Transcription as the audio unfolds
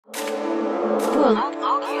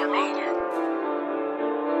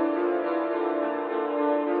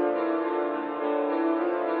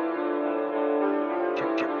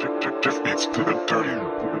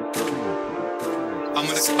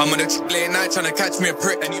I'm on a late night trying to catch me a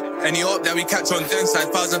prick. Any hope that we catch on them side,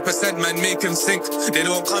 1000% man make him sink. They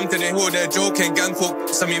don't come to the hill, they're joking. Gang folk,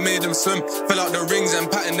 some you made them swim. Fill out the rings and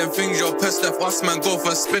patting them things. You're pissed off us man, go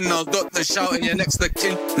for a spin. Now doctor shouting, you're next to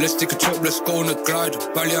kin. Let's take a trip, let's go on the glide.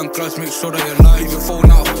 Valley and glass, make sure that you're live. Leave your phone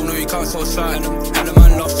out home, no you can't so side. Had a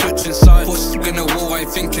man love switching sides. Put in the wall, I ain't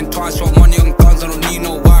thinking twice. Want money on guns, I don't need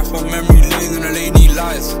no wife. My memory lane and a lady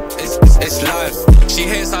lies. It's life. She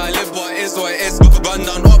hates how I live, but it is what it is. Run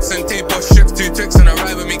down ops and tape off strips, 2 tricks and a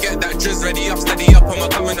ride when we get that drizz. Ready up, steady up, I'ma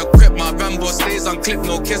come in a grip. My Rambo stays on clip,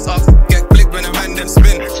 no kiss off. Get blick when a man them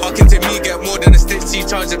spin. Fucking to me, get more than a stick. She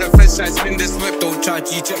charge of the flesh, I spin this whip. Don't try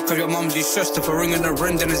G-check, cause your mum's stressed. If I ring in the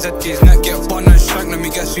ring, then his ZK's neck. Get bun and shank, let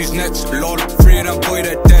me guess who's next. Lord, free and that boy,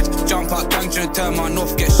 they're dead. Jump out, gang, trying to turn my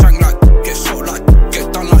off. Get shanked like, get shot like,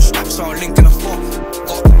 get done like straps. So I'll link in the fuck.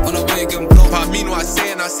 On the way again, block. I mean what I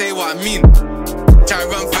say and I say what I mean. Try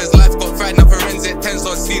run for his life, got fried, now forensic, tense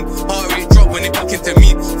on scene. Heart rate drop when they back into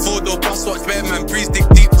me. 4-door bus, watch bear man breeze, dig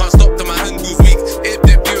deep. Can't stop till my handles weak. Hip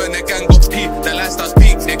dip blue and the gang got peep. The lifestyle's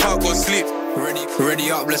peak, they can't go sleep.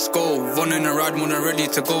 Ready up, let's go. Running a ride when we're ready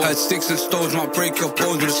to go. Had sticks and stones, might break your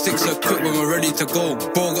bones. With the sticks are quick when we're ready to go.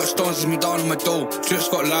 Bro got stones, me down on my dough. Trips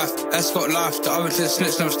got life, S got life. The other two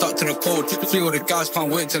snitch never stuck to the code. Feel the guys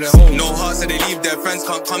can't wait till they're home. No hearts, so they leave their friends.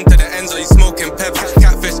 Can't come to the ends, or you smoking peps.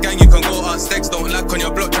 Catfish gang, you can go out stacks. Don't lack on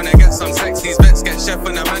your block, trying to get some sex. These vets get chef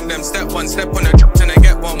on the man, them step one step on the drop, trying to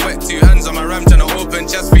get one wet. 2 hands on my ram, trying to open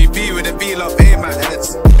chest. VP with a B-love, aim at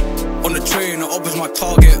heads. On the train, the up is my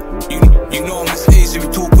target. You know I'm easy, we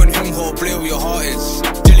talk when him hold play where your heart is.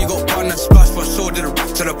 Jelly got bun and splash, but so did the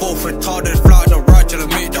to the both retarded. Fly the ride till I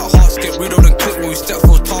make that heart skip. We don't clip when we step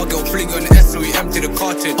for target. Or fling on the S so we empty the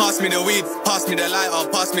cartridge. Pass me the weed, pass me the lighter,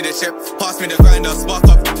 pass me the chip, pass me the grinder, spark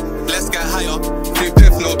up. Let's get higher. 2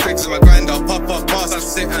 piff, no pictures, my grinder. Pop up, pass, I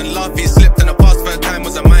sit and laugh. He slipped in the past, first time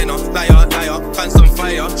was a minor. Liar, liar, fans on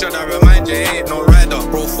fire. Should I remind you, ain't no rider.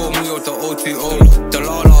 Bro, for me with the O2O. The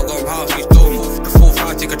Lala got half his dome. Before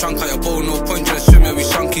 5, take a chunk out your bowl. No point trying to swim it, we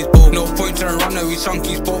sunk his boat. No point trying to run it, we sunk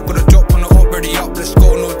his boat. Got a drop on the up, ready up, let's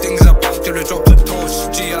go. No things about till the drop the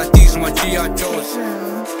toast. GIDs on my G.I. Joes.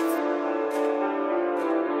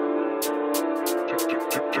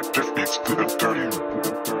 Just beats to the dirty.